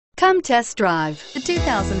Come test drive the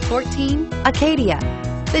 2014 Acadia.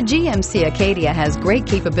 The GMC Acadia has great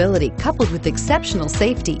capability coupled with exceptional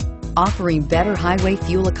safety, offering better highway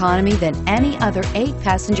fuel economy than any other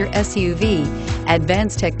 8-passenger SUV,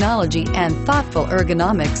 advanced technology, and thoughtful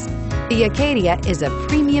ergonomics. The Acadia is a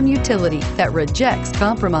premium utility that rejects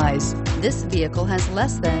compromise. This vehicle has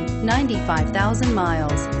less than 95,000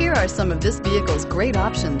 miles. Here are some of this vehicle's great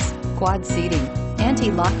options: quad seating,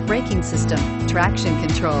 anti-lock braking system, traction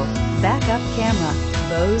control, backup camera,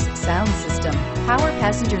 Bose sound system, power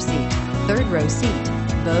passenger seat, third row seat,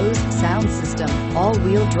 Bose sound system,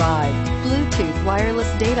 all-wheel drive, Bluetooth wireless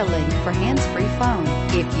data link for hands-free phone.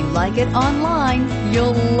 If you like it online,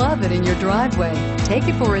 you'll love it in your driveway. Take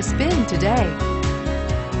it for a spin today.